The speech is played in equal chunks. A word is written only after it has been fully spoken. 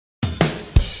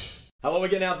Hello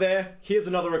again out there. Here's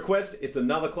another request. It's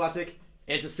another classic.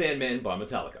 Enter Sandman by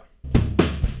Metallica.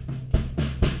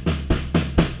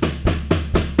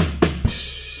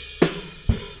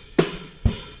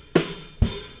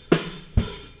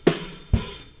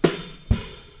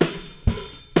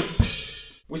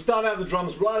 We start out the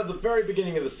drums right at the very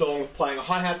beginning of the song, playing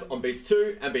hi-hats on beats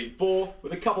 2 and beat 4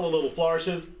 with a couple of little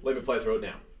flourishes. Let me play through it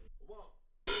now.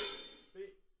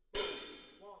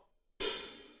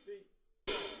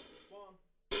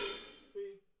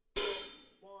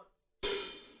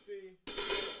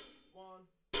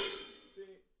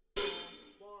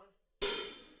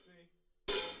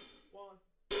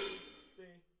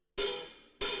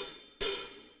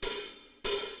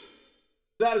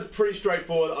 That is pretty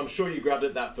straightforward. I'm sure you grabbed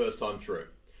it that first time through.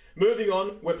 Moving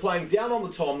on, we're playing down on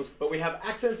the toms, but we have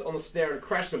accents on the snare and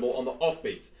crash cymbal on the off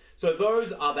beats. So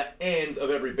those are the ands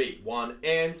of every beat. 1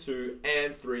 and 2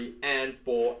 and 3 and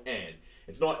 4 and.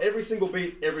 It's not every single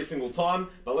beat every single time,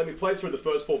 but let me play through the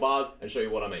first 4 bars and show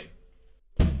you what I mean.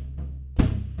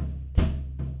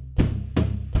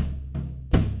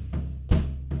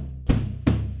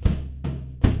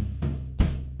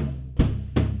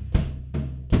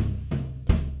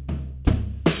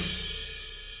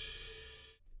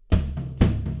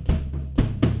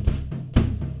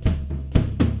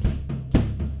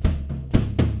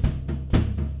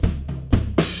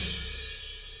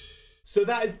 So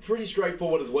that is pretty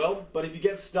straightforward as well, but if you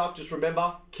get stuck, just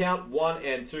remember, count 1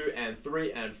 and 2 and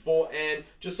 3 and 4 and,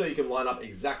 just so you can line up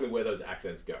exactly where those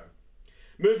accents go.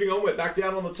 Moving on, we're back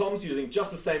down on the toms using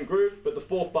just the same groove, but the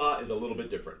 4th bar is a little bit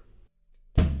different.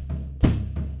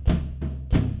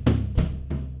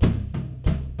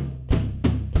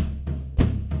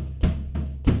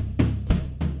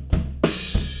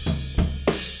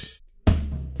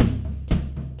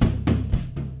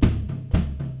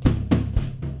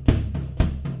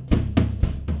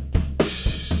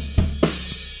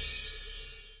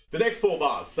 The next 4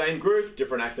 bars, same groove,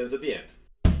 different accents at the end.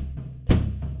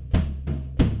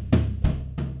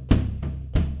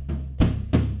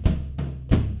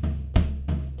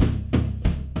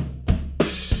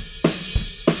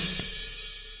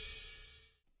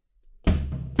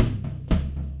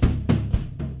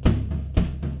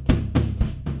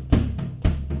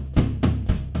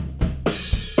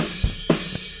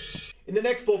 In the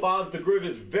next 4 bars, the groove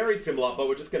is very similar, but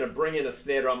we're just going to bring in a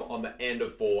snare drum on the end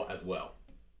of 4 as well.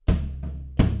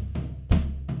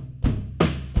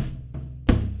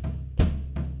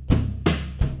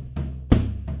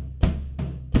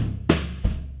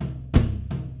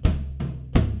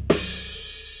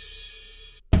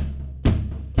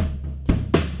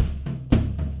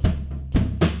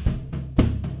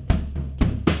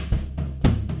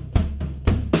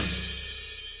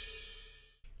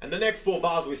 And the next 4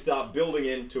 bars we start building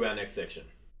into our next section.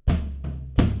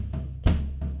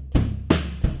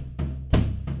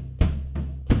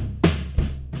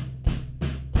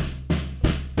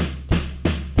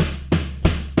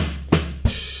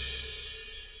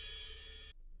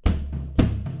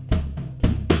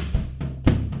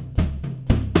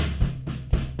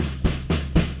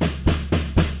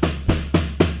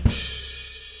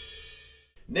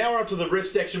 Now we're up to the riff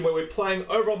section where we're playing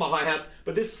over on the hi-hats,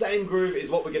 but this same groove is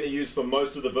what we're going to use for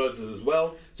most of the verses as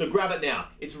well, so grab it now.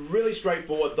 It's really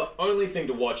straightforward. The only thing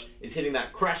to watch is hitting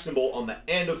that crash cymbal on the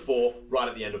end of 4, right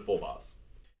at the end of 4 bars.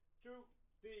 2,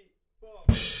 3,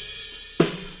 4.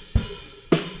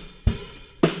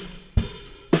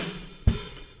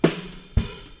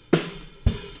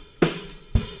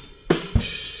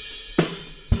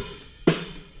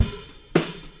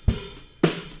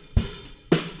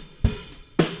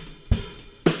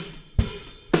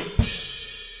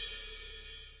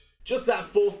 Just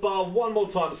that 4th bar one more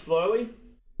time slowly.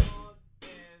 1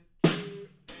 and 2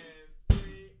 and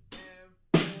 3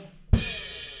 and 4 and.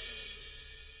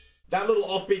 That little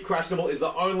offbeat crash cymbal is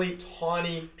the only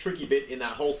tiny tricky bit in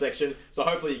that whole section, so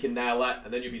hopefully you can nail that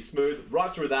and then you'll be smooth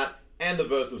right through that and the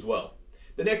verse as well.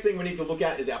 The next thing we need to look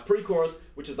at is our pre-chorus,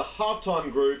 which is a half-time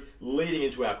groove leading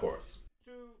into our chorus.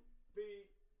 2, 3,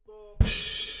 4.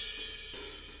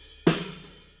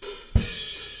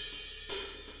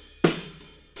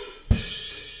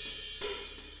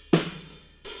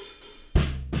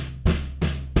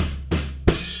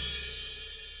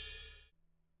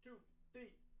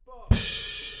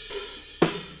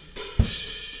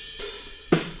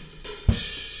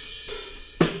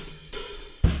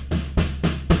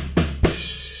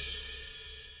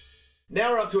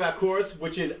 Now we're up to our chorus,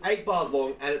 which is 8 bars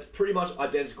long, and it's pretty much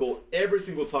identical every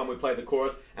single time we play the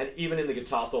chorus, and even in the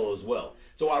guitar solo as well.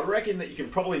 So I reckon that you can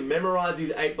probably memorize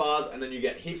these 8 bars, and then you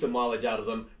get heaps of mileage out of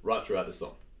them right throughout the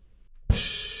song.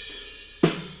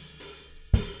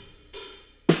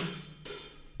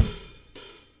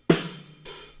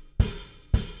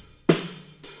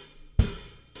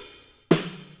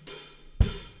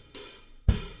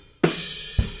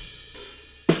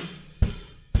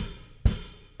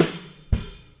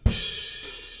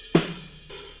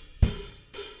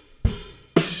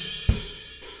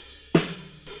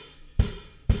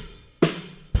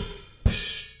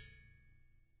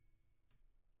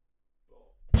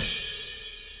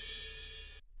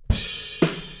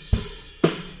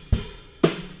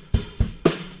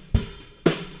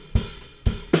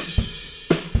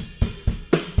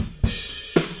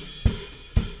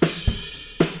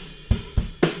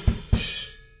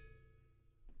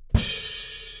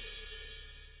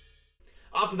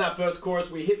 After that first chorus,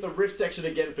 we hit the riff section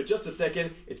again for just a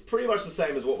second. It's pretty much the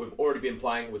same as what we've already been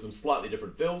playing with some slightly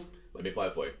different fills. Let me play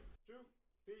it for you. 2,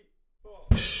 3, 4.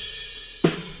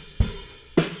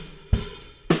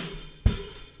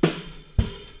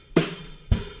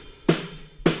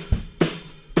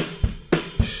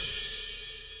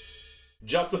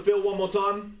 Just the fill one more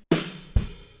time.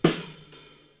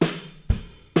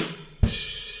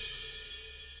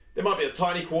 There might be a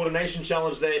tiny coordination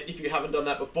challenge there if you haven't done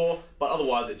that before, but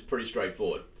otherwise it's pretty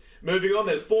straightforward. Moving on,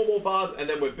 there's 4 more bars and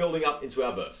then we're building up into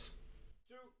our verse.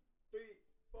 2, 3,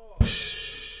 4.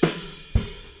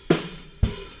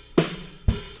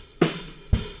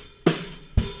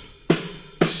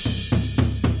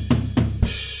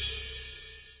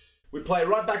 We play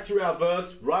right back through our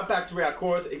verse, right back through our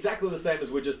chorus, exactly the same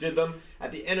as we just did them.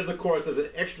 At the end of the chorus, there's an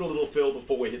extra little fill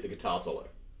before we hit the guitar solo.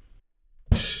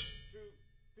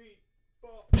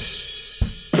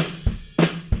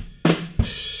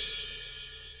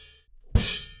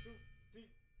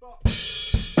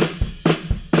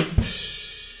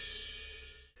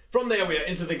 From there, we are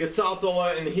into the guitar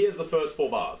solo, and here's the first 4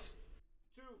 bars.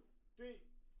 2, 3,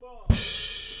 4.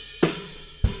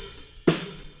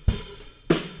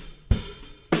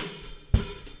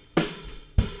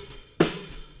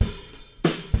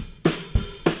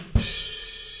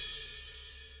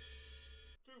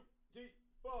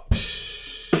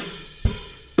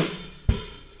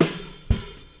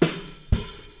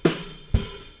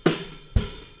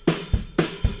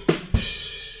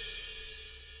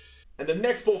 And the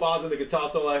next 4 bars in the guitar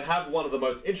solo have one of the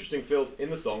most interesting fills in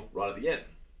the song right at the end.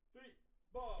 3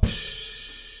 bars.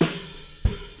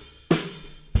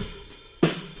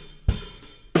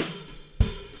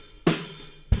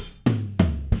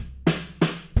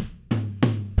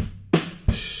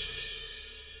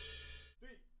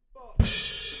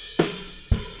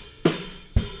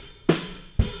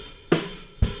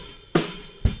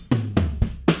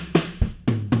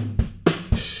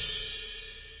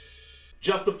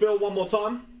 Just the fill one more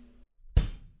time.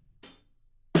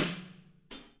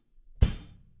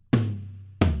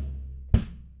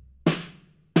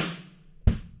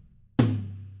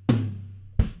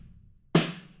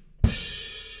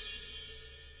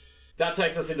 That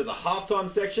takes us into the halftime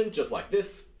section, just like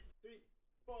this. 3,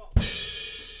 4.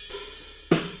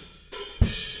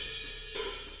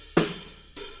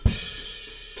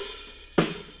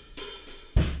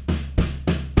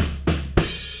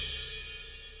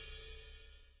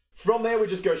 From there, we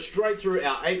just go straight through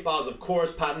our 8 bars of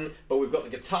chorus pattern, but we've got the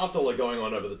guitar solo going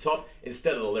on over the top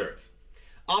instead of the lyrics.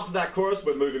 After that chorus,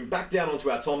 we're moving back down onto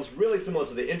our toms, really similar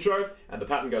to the intro, and the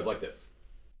pattern goes like this.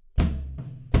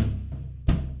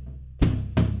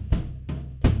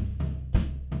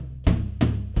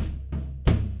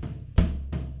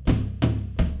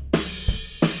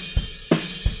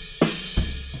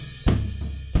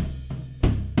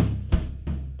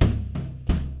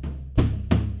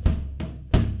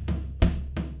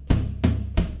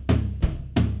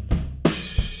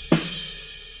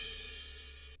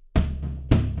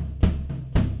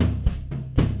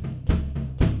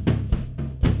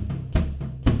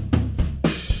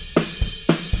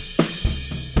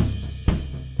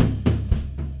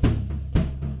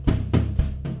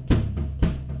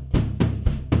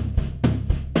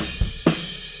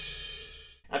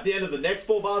 At the end of the next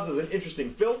 4 bars, there's an interesting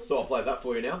fill, so I'll play that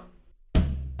for you now.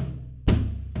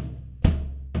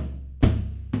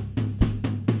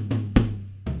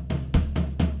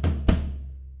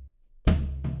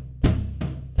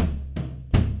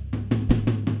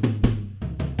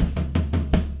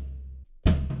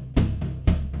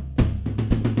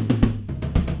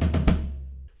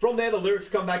 From there, the lyrics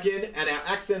come back in, and our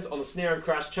accents on the snare and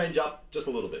crash change up just a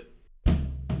little bit.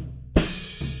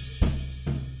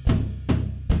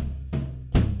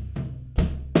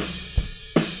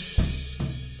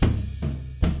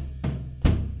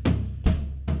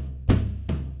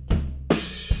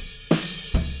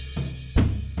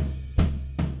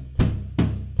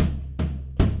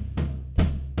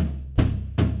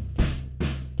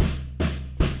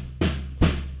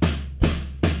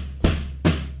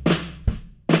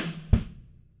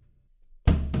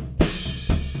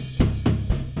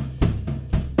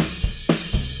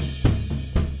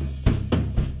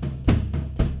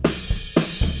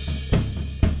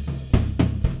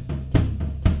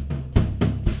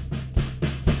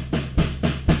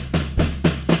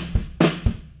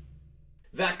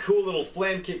 That cool little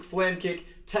flam kick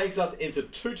takes us into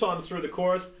 2 times through the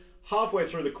chorus. Halfway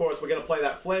through the chorus, we're going to play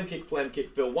that flam kick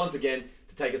fill once again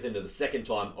to take us into the 2nd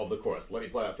time of the chorus. Let me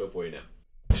play that fill for you now.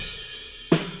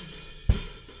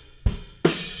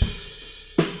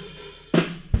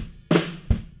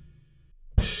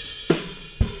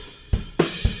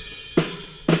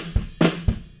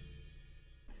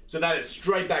 So that is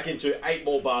straight back into 8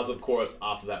 more bars of chorus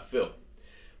after that fill.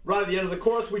 Right at the end of the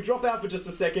chorus, we drop out for just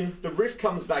a second, the riff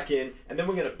comes back in, and then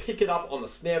we're going to pick it up on the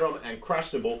snare drum and crash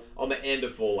cymbal on the end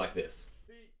of 4 like this.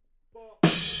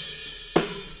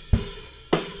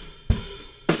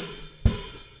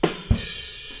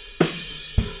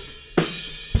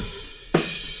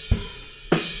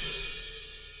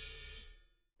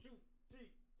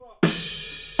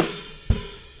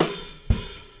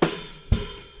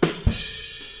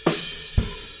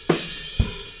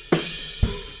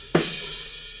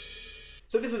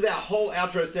 So this is our whole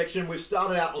outro section. We've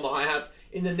started out on the hi-hats.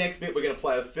 In the next bit, we're going to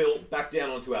play a fill back down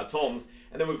onto our toms,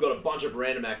 and then we've got a bunch of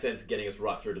random accents getting us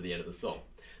right through to the end of the song.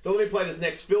 So let me play this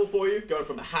next fill for you, going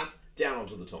from the hats down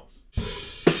onto the toms.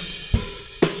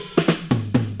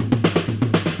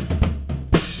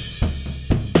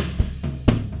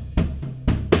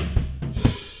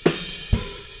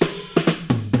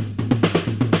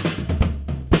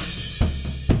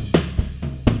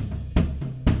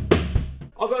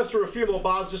 I'll go through a few more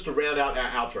bars just to round out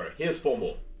our outro. Here's 4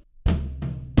 more.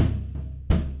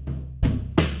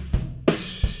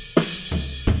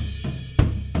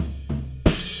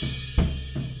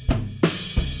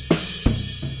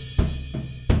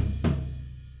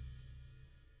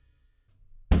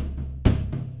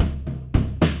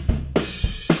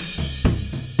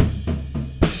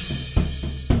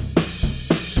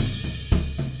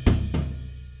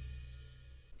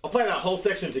 I'll play that whole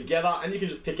section together, and you can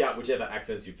just pick out whichever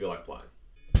accents you feel like playing.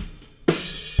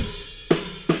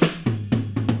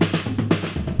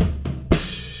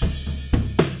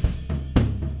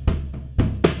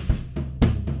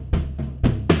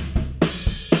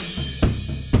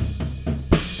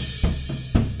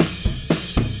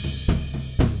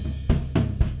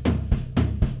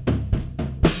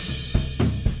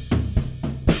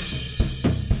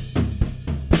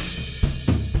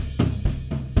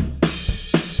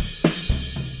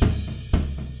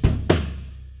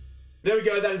 There we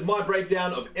go, that is my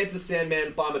breakdown of Enter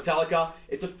Sandman by Metallica.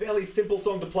 It's a fairly simple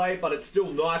song to play, but it's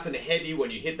still nice and heavy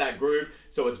when you hit that groove,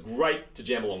 so it's great to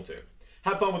jam along to.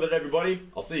 Have fun with it, everybody.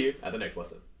 I'll see you at the next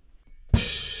lesson.